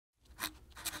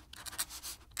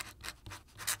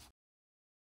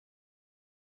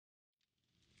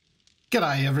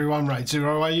G'day everyone,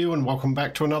 RaidzeroAU and welcome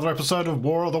back to another episode of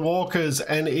War of the Walkers,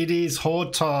 and it is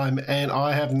Horde time and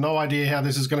I have no idea how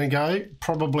this is going to go,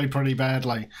 probably pretty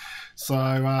badly.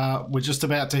 So we're just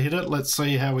about to hit it. Let's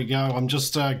see how we go. I'm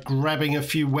just grabbing a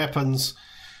few weapons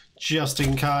just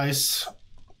in case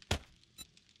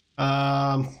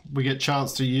we get a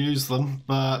chance to use them,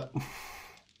 but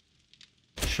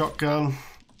shotgun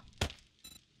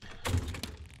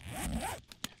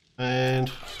and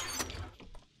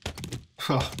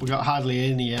we got hardly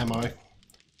any ammo.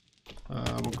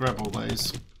 We'll grab all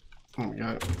these. There we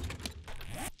go.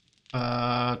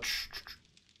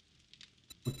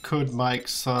 We could make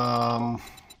some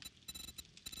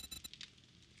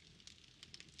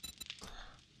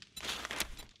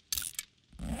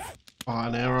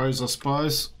iron arrows, I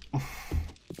suppose.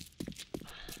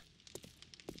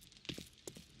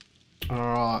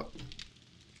 Alright.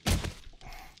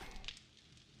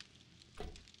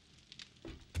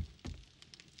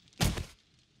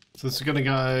 So this is going to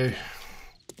go,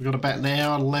 we've got about an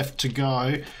hour left to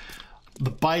go. The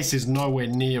base is nowhere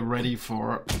near ready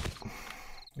for it.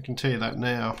 I can tell you that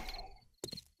now.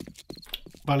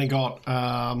 I've only got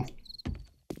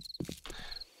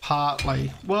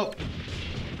partly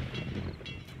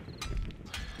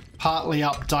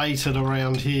updated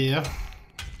around here.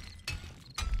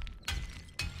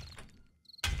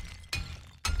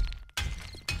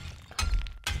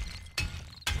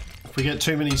 If we get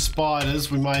too many spiders,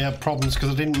 we may have problems because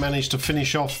I didn't manage to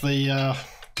finish off the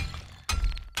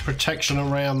protection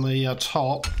around the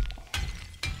top.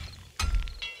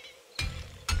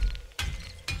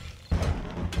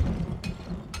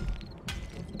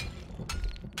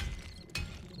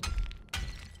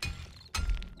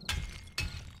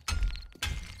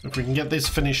 If we can get this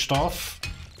finished off.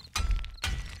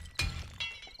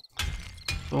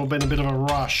 It's all been a bit of a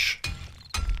rush,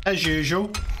 as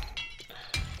usual.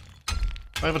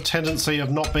 I have a tendency of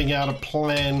not being able to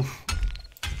plan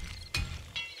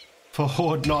for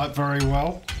Horde night very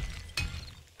well,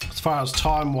 as far as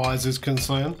time-wise is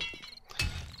concerned.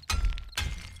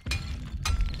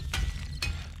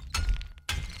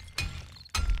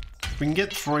 If we can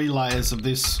get 3 layers of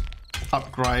this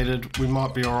upgraded, we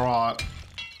might be alright.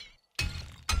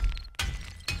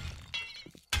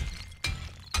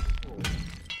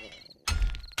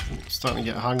 Starting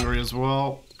to get hungry as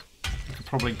well. I could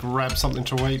probably grab something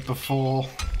to eat before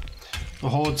the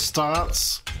Horde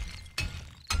starts.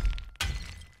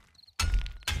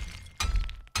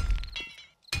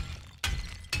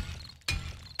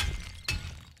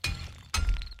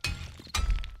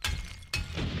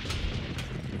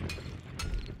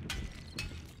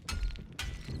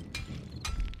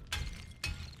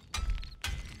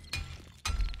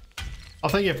 I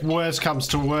think if worse comes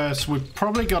to worse, we've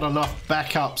probably got enough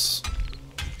backups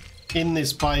in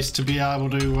this base to be able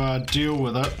to deal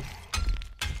with it.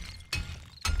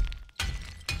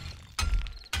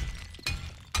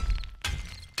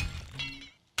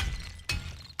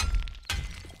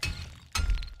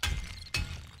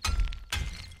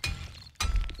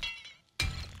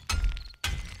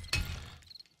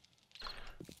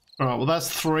 Alright, well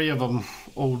that's 3 of them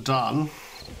all done.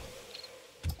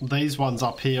 These ones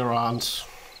up here aren't.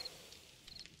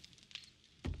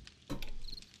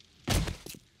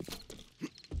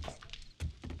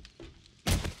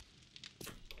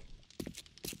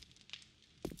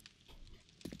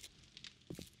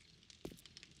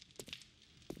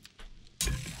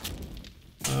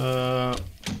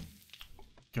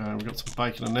 Okay, we've got some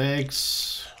bacon and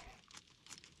eggs.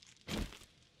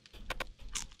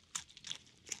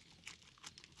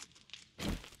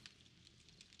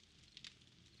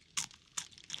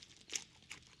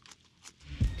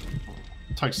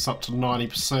 Takes us up to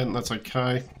 90%, that's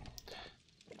okay.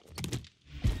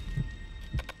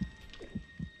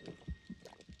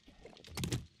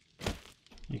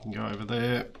 You can go over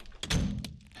there.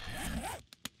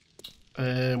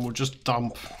 And we'll just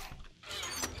dump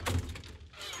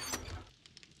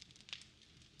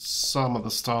some of the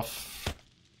stuff.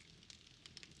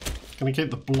 Gonna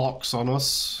keep the blocks on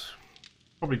us.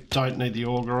 Probably don't need the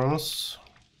auger on us.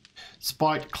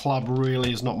 Spiked club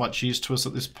really is not much use to us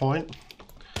at this point.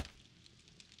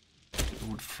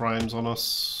 Wood frames on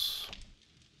us.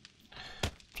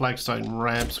 Flagstone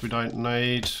ramps we don't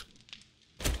need.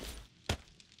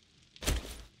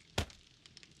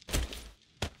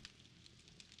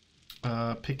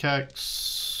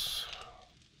 Pickaxe.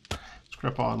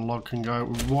 Scrap iron log can go.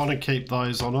 We want to keep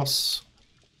those on us.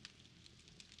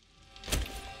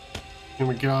 Here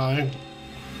we go.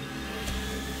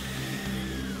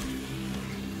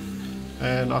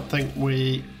 And I think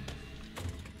we...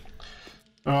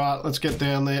 Alright, let's get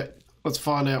down there. Let's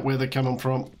find out where they're coming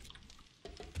from.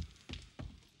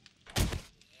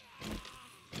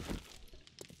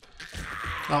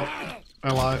 Oh,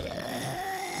 hello.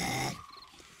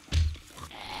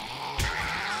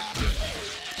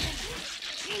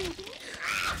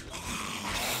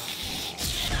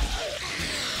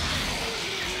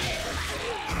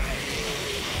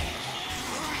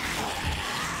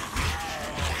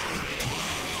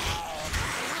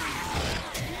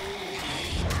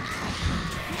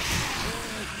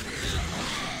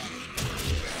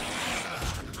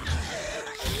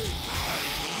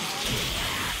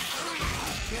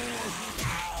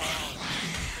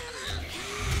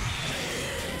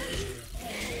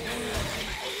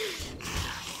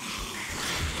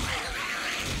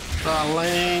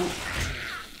 Darlene.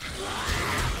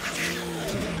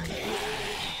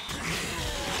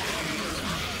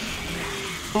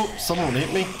 Oh, someone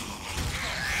hit me.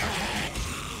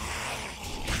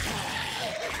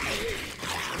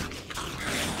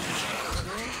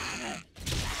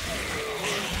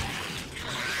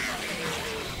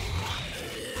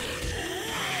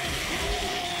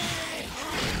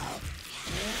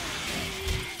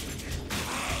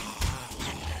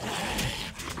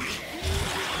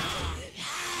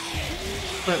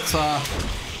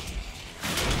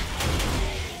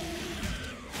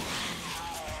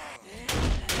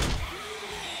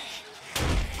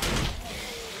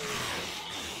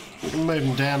 Let's move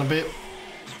him down a bit.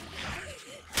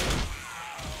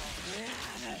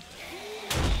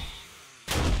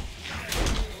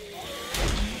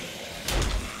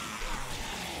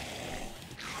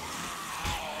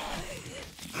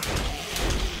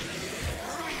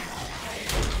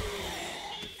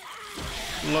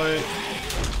 Loot.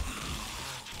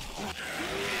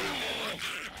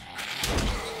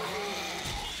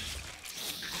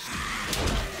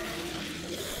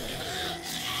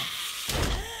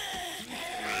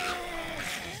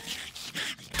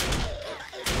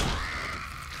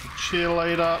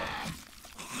 Cheerleader.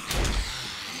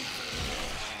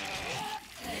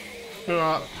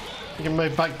 Alright, you can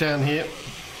move back down here.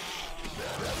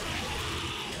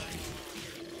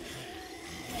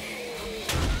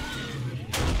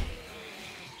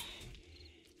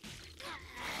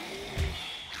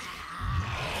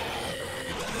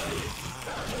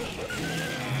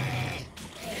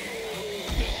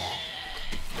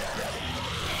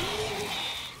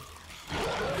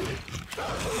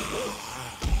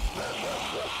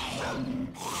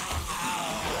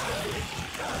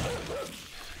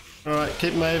 Alright,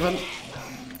 keep moving.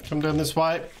 Come down this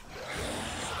way.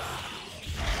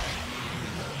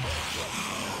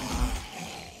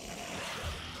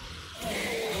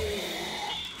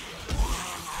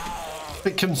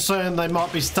 Bit concerned they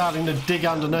might be starting to dig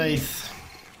underneath.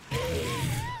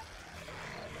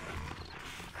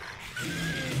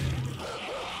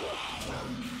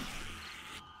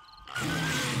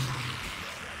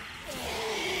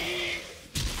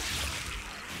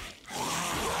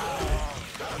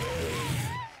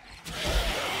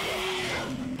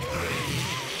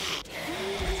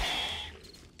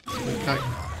 Okay.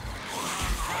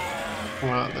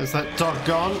 Right, there's that dog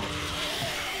gone.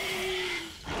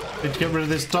 Need to get rid of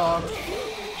this dog.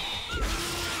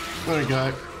 There we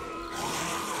go.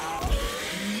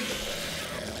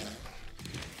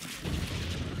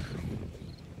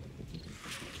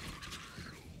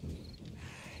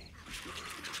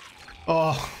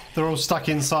 Oh, they're all stuck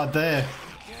inside there.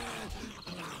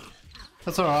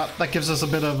 That's alright, that gives us a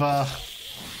bit of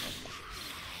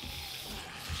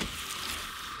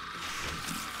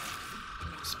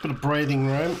just a bit of breathing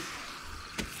room.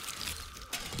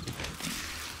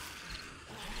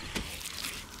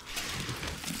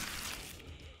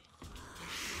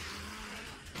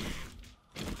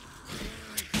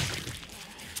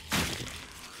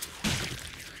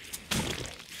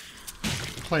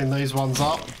 Clean these ones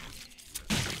up.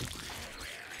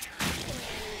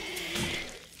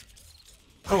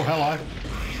 Oh, hello.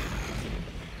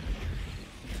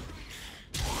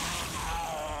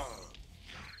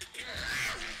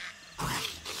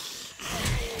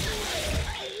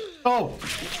 Oh,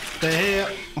 they're here.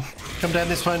 Come down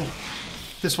this one.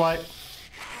 This way.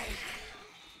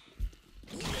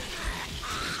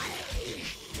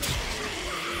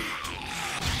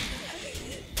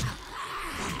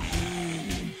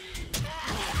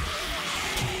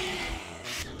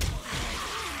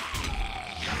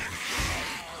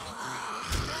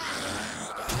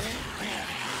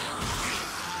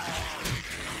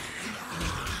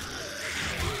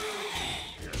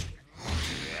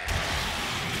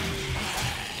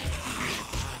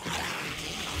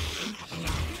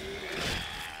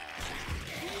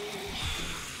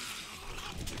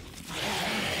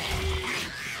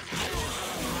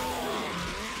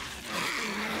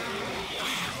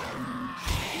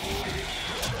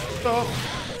 Oh.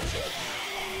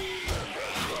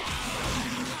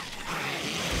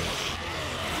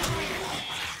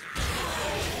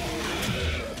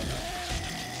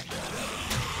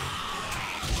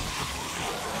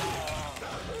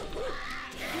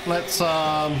 let's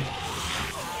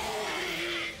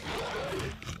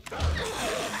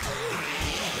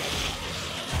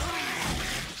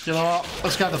you know what?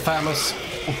 Let's go to the farmers.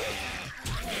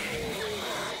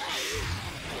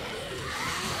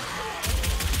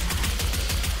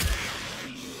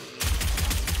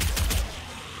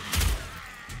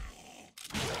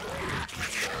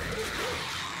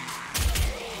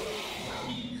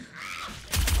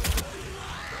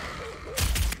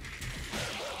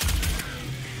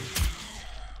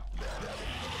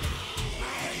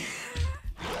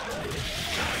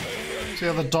 The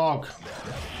other dog.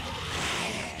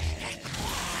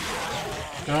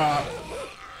 Alright.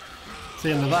 That's the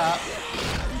end of that.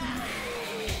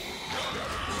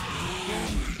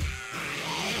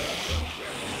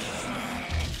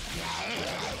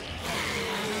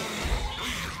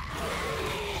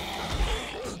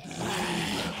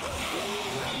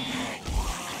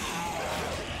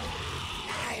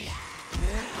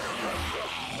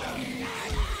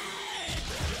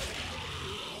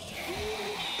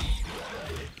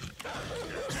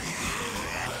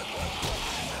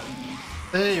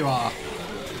 There you are.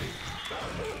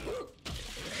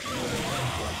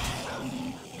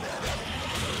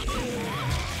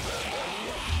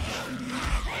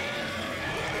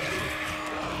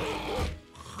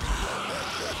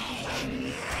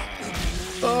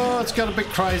 Oh, it's got a bit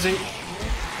crazy.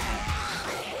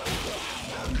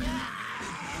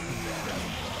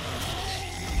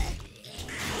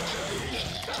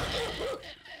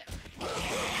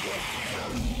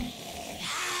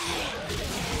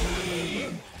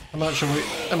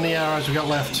 How many arrows we got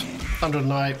left?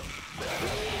 108.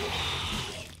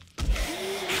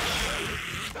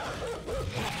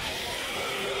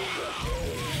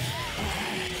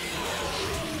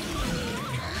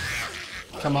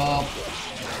 Come on.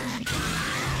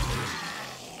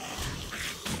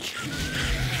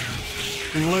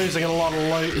 I'm losing a lot of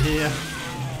loot here,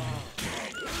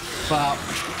 but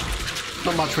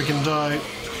not much we can do.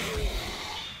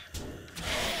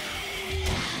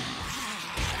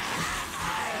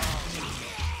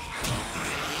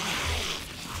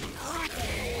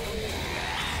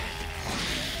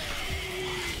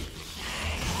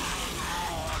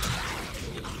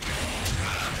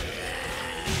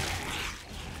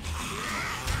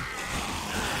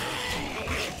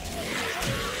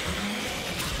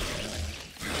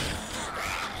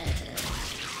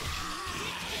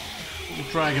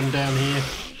 Drag him down here.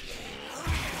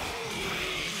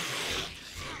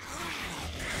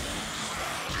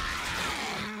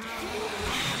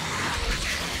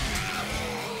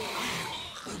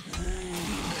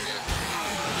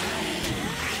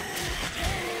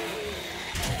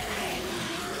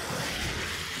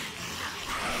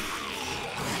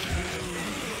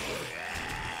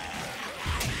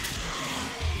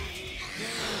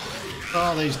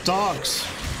 Oh, these dogs.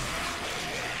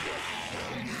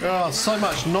 Oh, so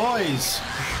much noise.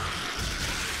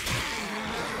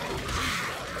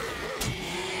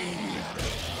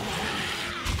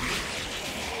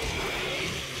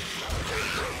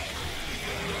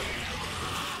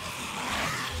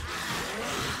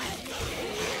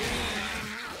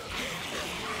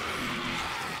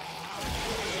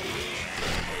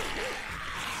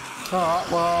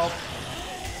 Alright, well,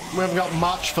 we haven't got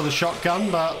much for the shotgun,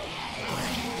 but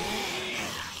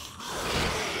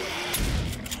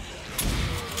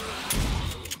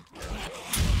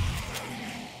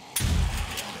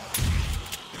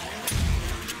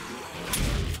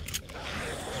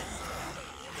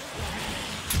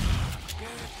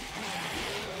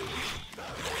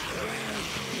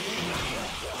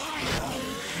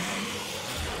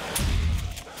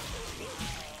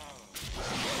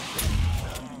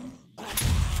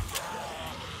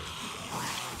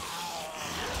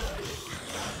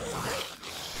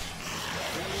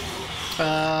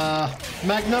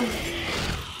Magnum.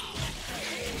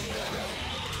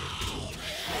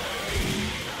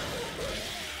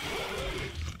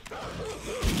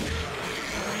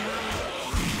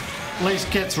 At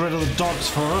least gets rid of the dogs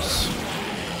for us.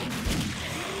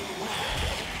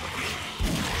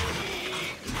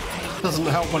 Doesn't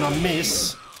help when I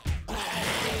miss.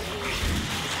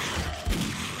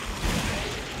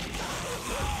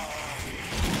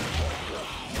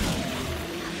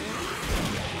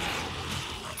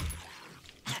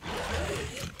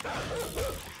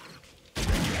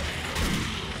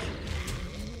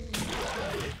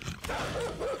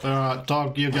 Alright,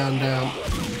 dog, you're going down.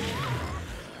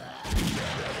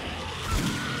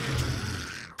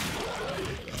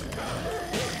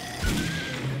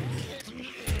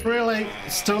 Really?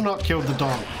 Still not killed the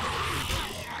dog.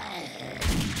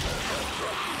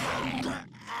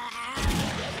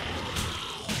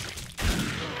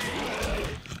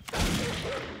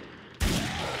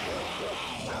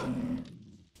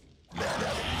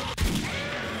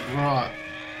 Right.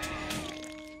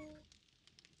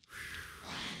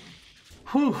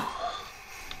 Whew.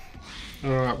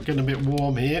 Alright, we're getting a bit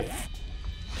warm here.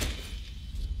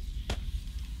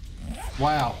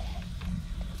 Wow.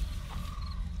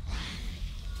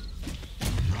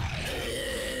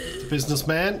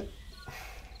 Businessman.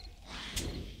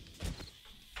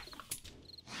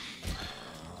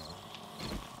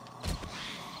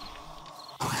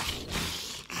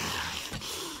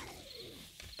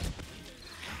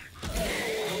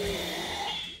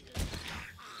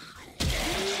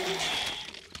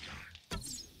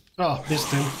 Oh,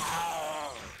 missed him.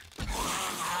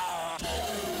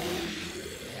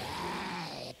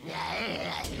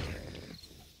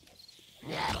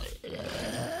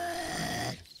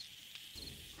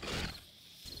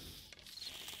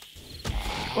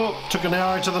 Oh, took an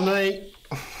arrow to the knee.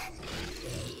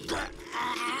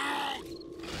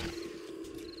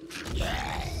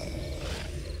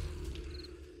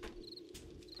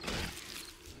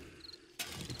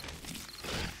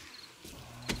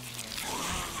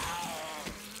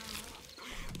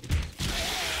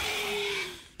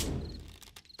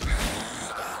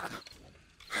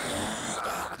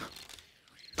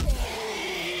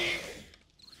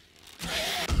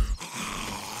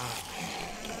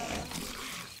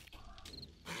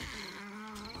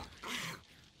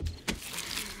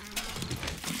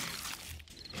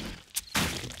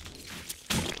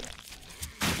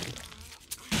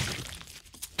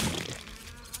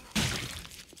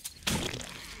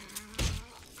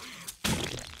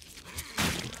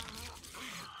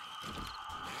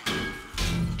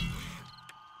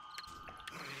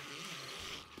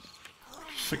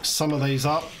 Fix some of these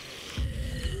up.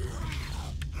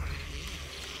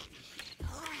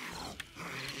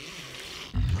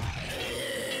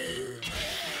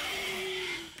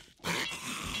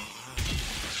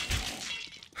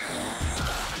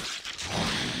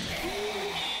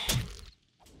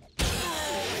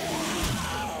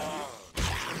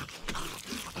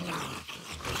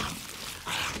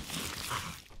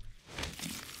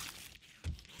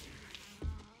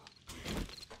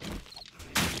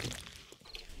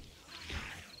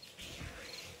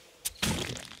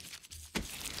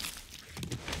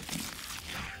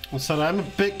 So I'm a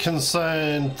bit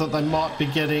concerned that they might be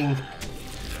getting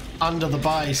under the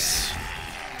base.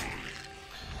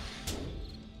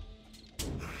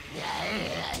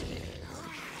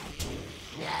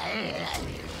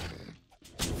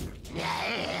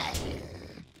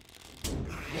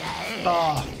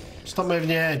 Ah, oh, stop moving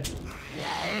your head.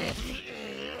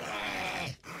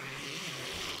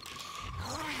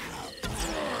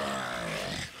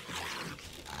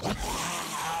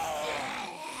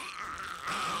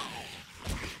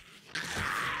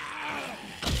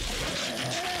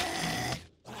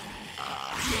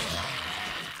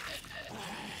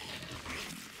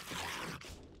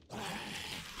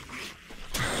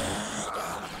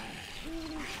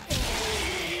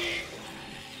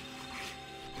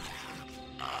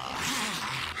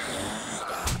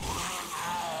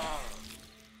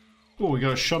 Oh, we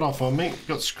got a shot off on me.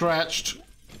 Got scratched.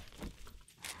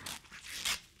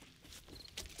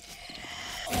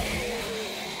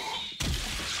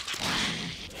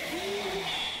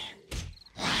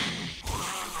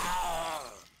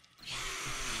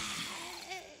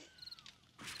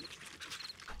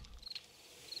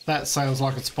 That sounds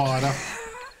like a spider.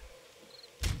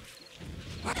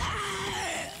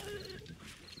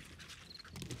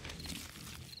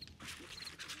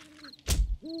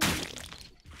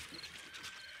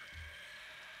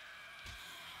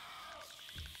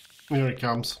 Here he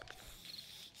comes.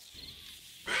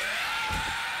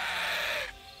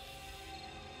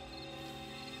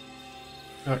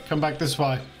 Right, come back this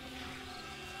way.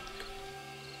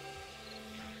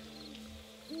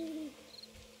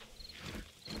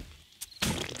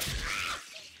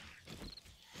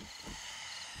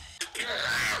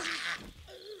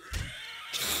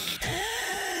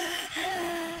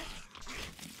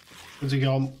 Where's he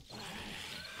gone?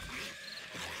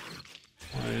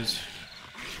 There he is.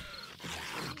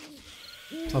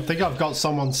 So I think I've got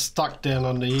someone stuck down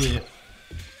under here.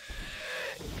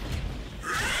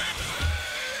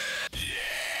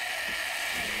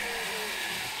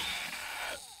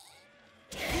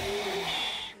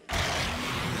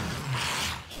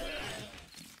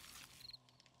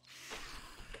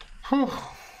 Whew.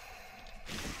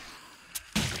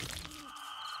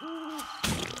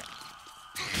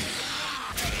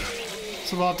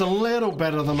 Survived a little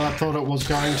better than I thought it was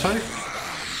going to.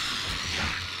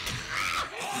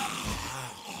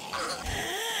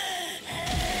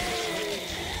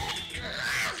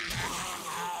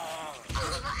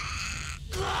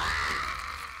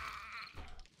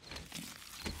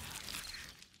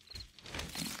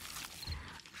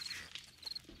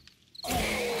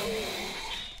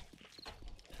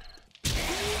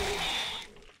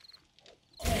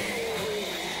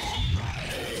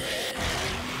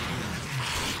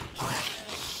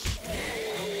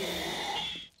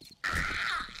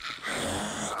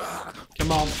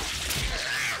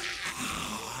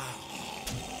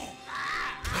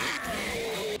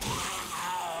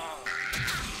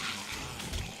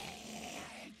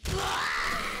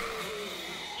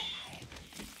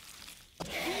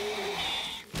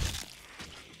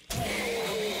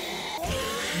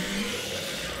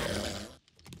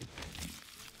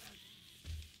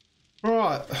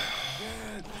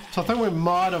 So I think we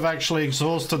might have actually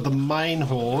exhausted the main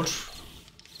horde.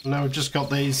 Now we've just got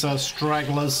these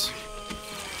stragglers.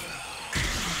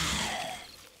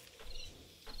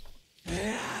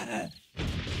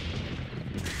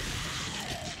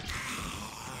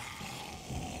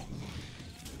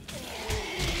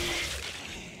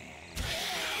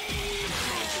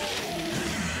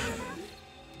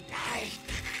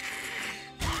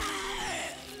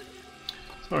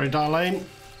 Sorry, Darlene.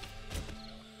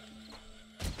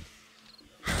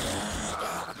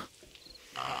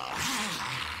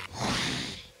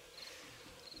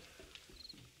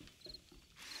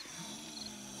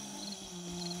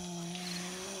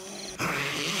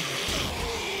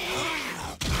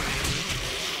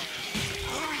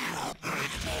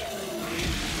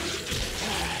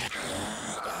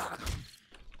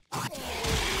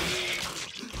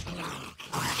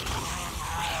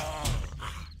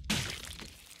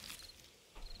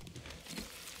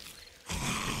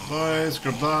 Those,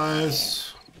 grab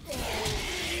those.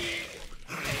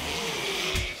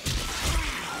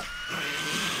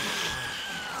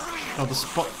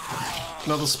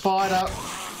 Another spider.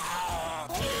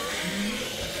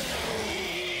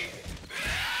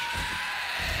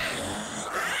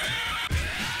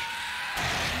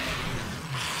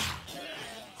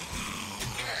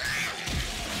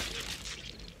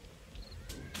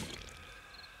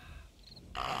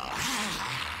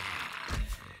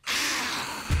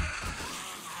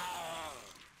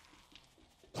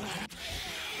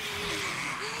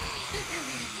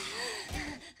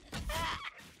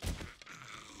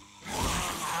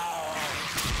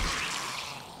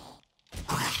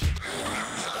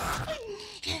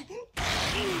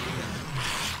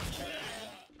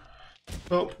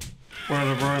 Oh, we're out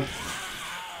of room.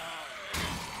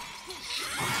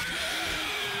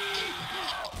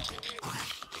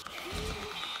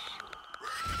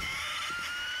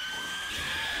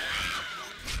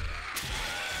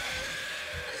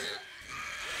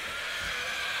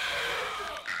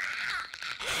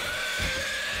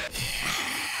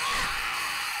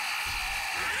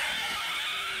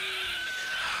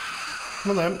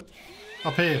 Come on then,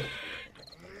 up here.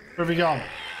 Where have we gone?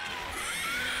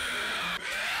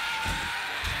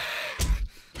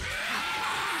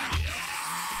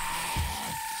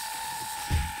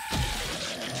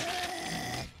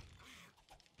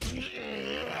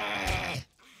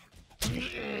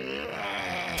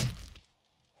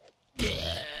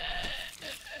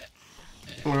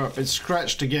 Alright, it's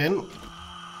scratched again.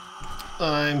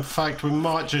 In fact, we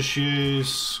might just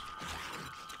use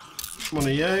one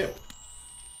of you.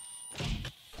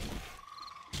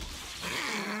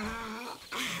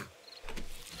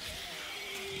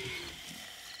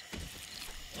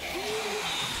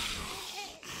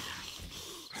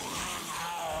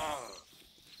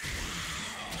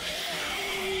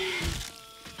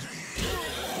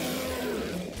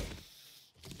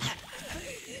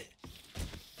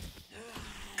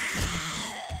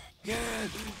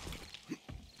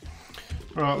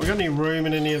 Right, we got any room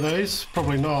in any of these?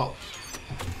 Probably not.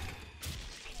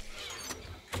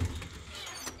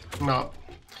 No.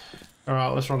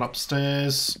 Alright, let's run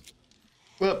upstairs.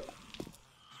 Whoop.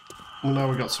 We know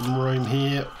we got some room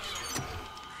here.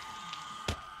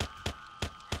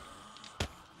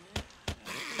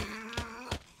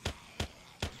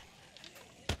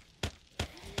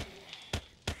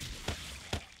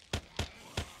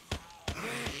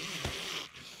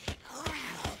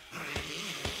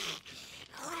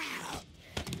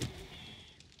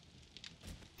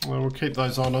 Well, we'll keep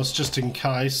those on us just in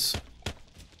case.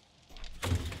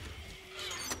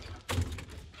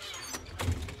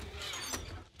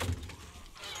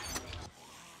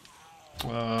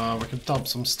 We can dump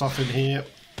some stuff in here.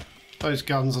 Those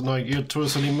guns are no good to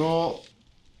us anymore.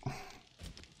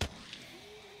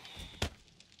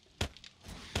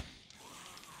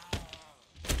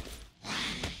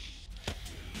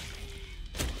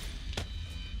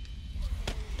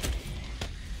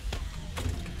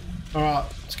 Alright,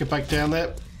 let's get back down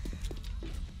there.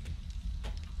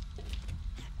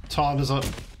 Time is at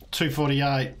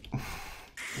 2:48.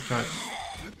 Okay.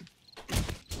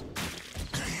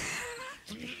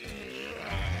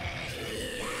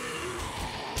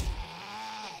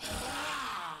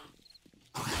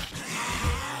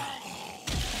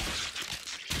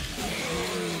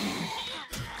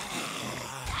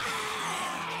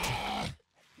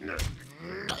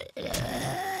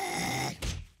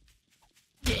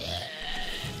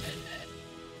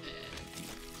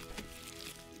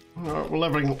 Alright, we're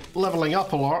leveling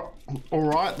up a lot.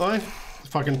 Alright though,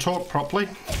 if I can talk properly.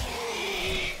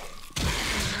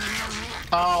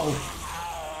 Oh.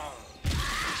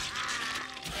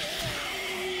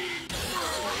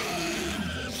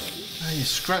 You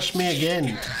scratched me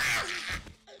again.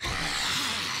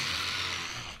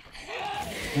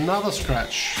 Another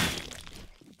scratch.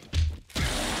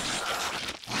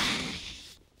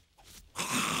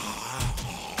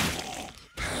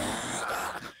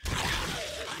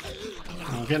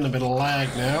 I'm getting a bit of lag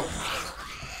now.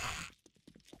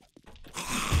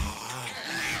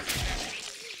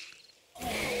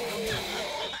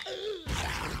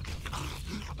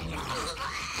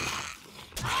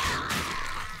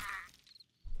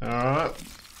 Alright.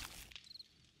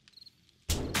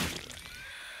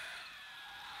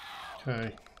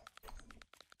 Okay.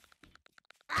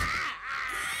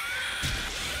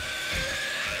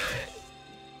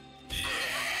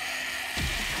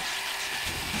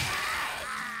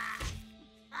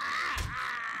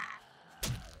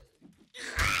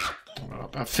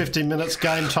 About 15 minutes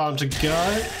game time to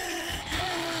go.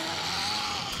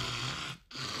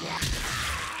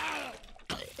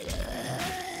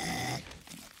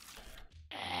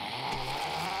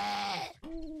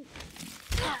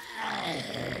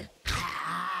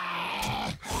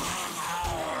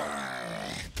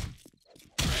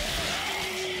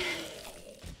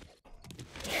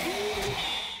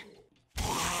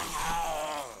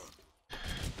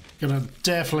 Gonna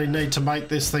definitely need to make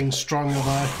this thing stronger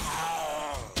though.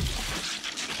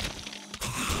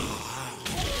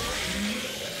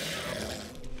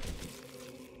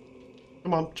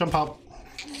 Come on, jump up.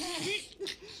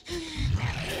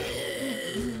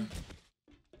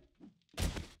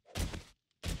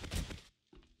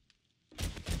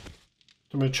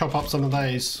 I'm gonna chop up some of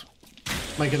these.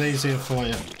 Make it easier for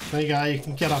you. There you go, you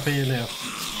can get up here now.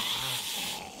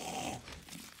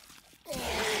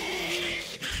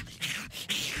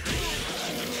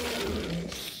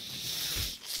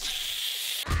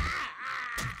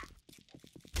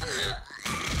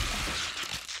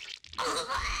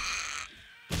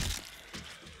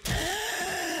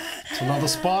 Another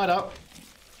spider.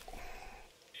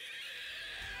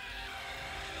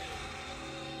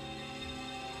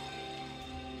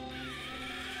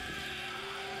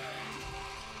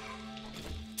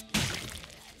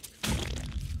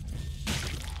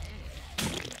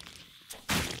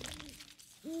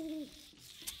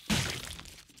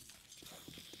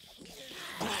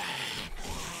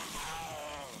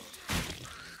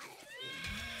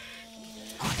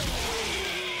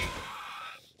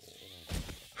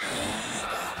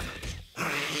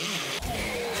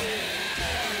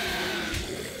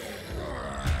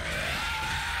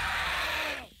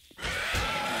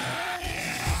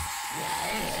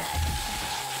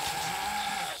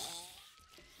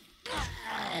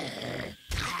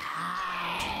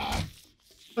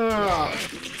 Ah.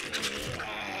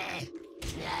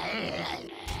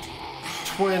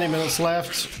 20 minutes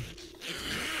left.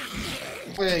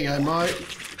 There you go, mate.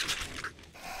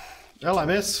 Hello,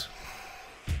 miss.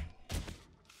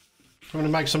 I'm going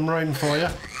to make some room for you.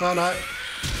 Oh, no.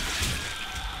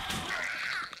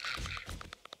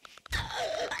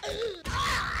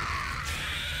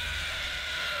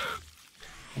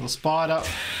 Little spider.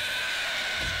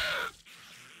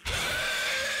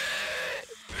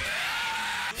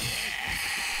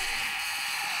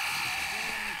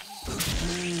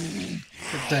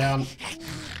 Get down.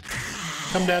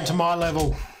 Come down to my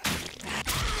level.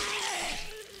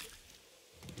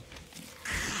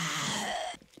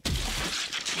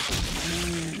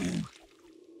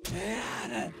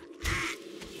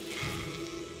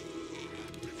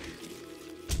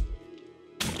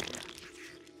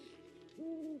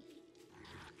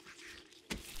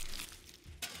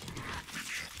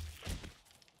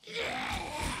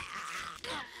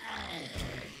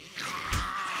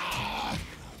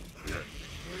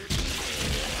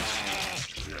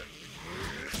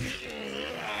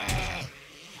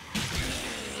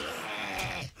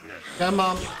 Come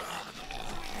on.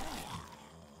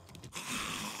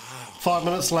 5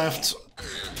 minutes left.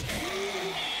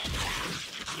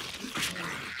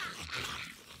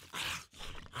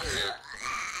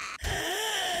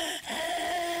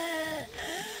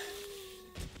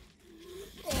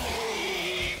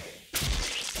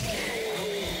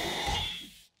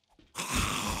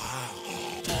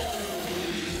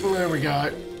 There we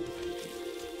go.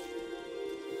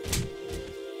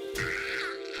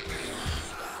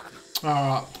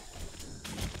 Alright.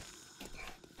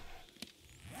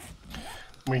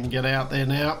 We can get out there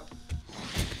now.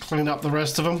 Clean up the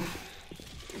rest of them.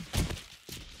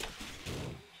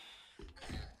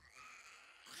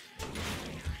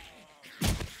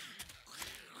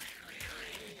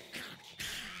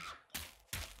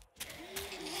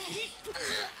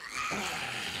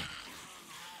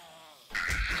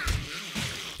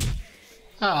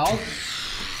 Oh.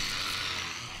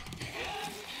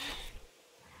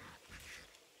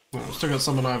 Still got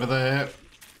someone over there.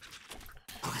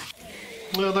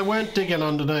 Well, they weren't digging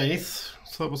underneath,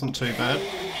 so that wasn't too bad.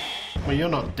 Well, you're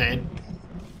not dead.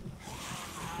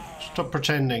 Stop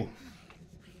pretending.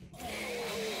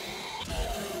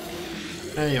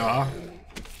 There you are.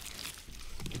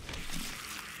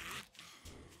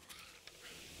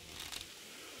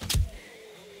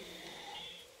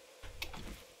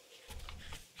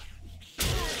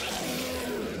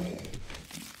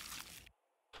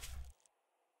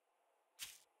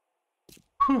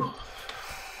 Whew.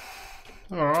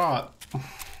 Alright.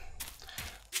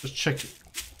 Just check it.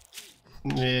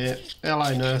 Yeah,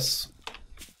 LA nurse.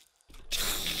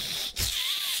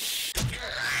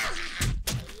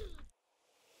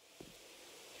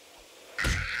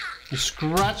 You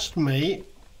scratched me.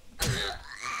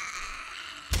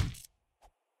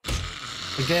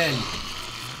 Again.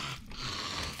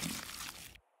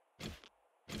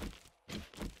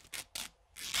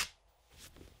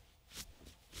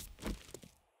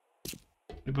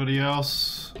 Anybody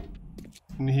else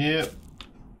in here?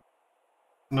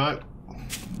 No.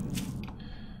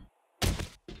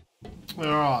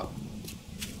 Alright.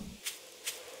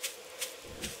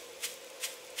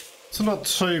 It's not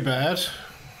too bad.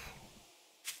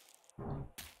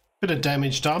 Bit of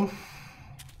damage done.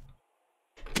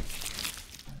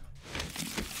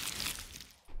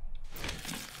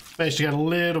 Managed to get a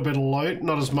little bit of loot,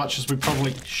 not as much as we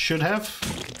probably should have,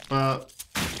 but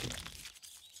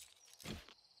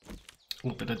a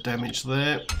little bit of damage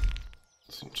there.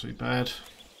 It's not too bad.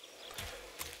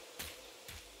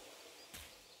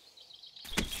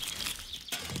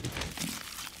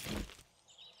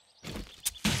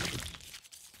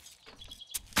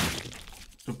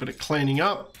 A bit of cleaning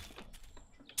up.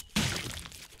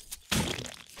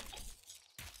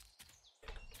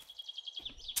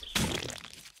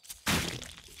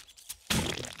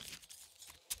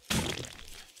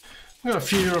 Got a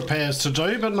few repairs to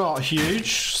do, but not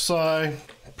huge, so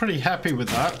pretty happy with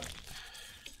that.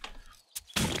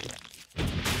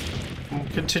 We'll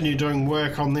continue doing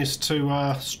work on this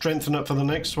to strengthen it for the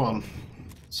next one.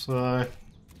 So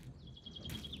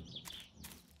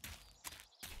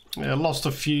yeah, lost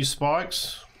a few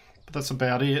spikes, but that's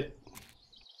about it.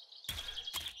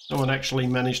 No one actually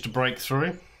managed to break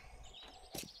through.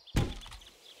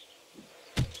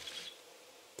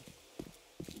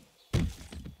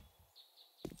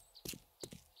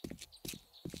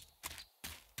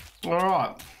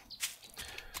 Alright,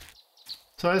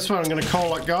 so that's what I'm going to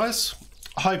call it, guys.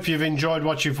 I hope you've enjoyed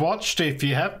what you've watched. If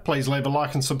you have, please leave a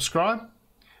like and subscribe.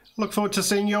 Look forward to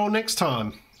seeing you all next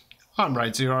time. I'm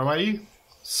RaidzeroAU,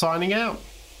 signing out.